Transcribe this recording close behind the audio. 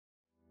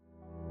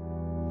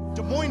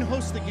Des Moines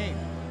hosts the game.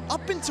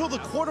 Up until the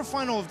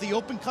quarterfinal of the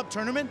Open Cup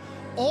tournament,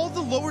 all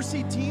the lower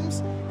seed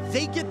teams,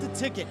 they get the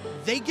ticket,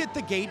 they get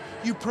the gate.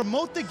 You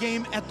promote the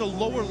game at the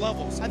lower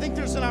levels. I think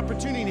there's an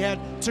opportunity ahead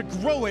to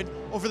grow it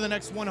over the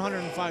next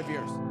 105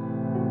 years.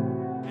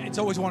 It's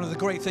always one of the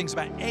great things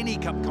about any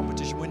cup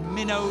competition when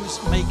minnows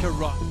make a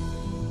run.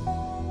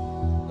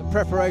 The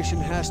preparation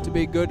has to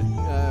be good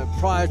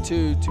prior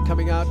to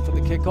coming out for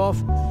the kickoff.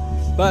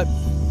 But,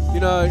 you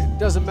know, it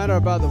doesn't matter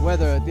about the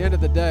weather. At the end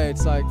of the day,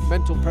 it's like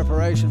mental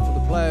preparation for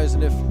the players.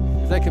 And if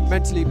they can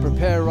mentally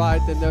prepare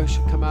right, then they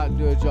should come out and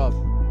do a job.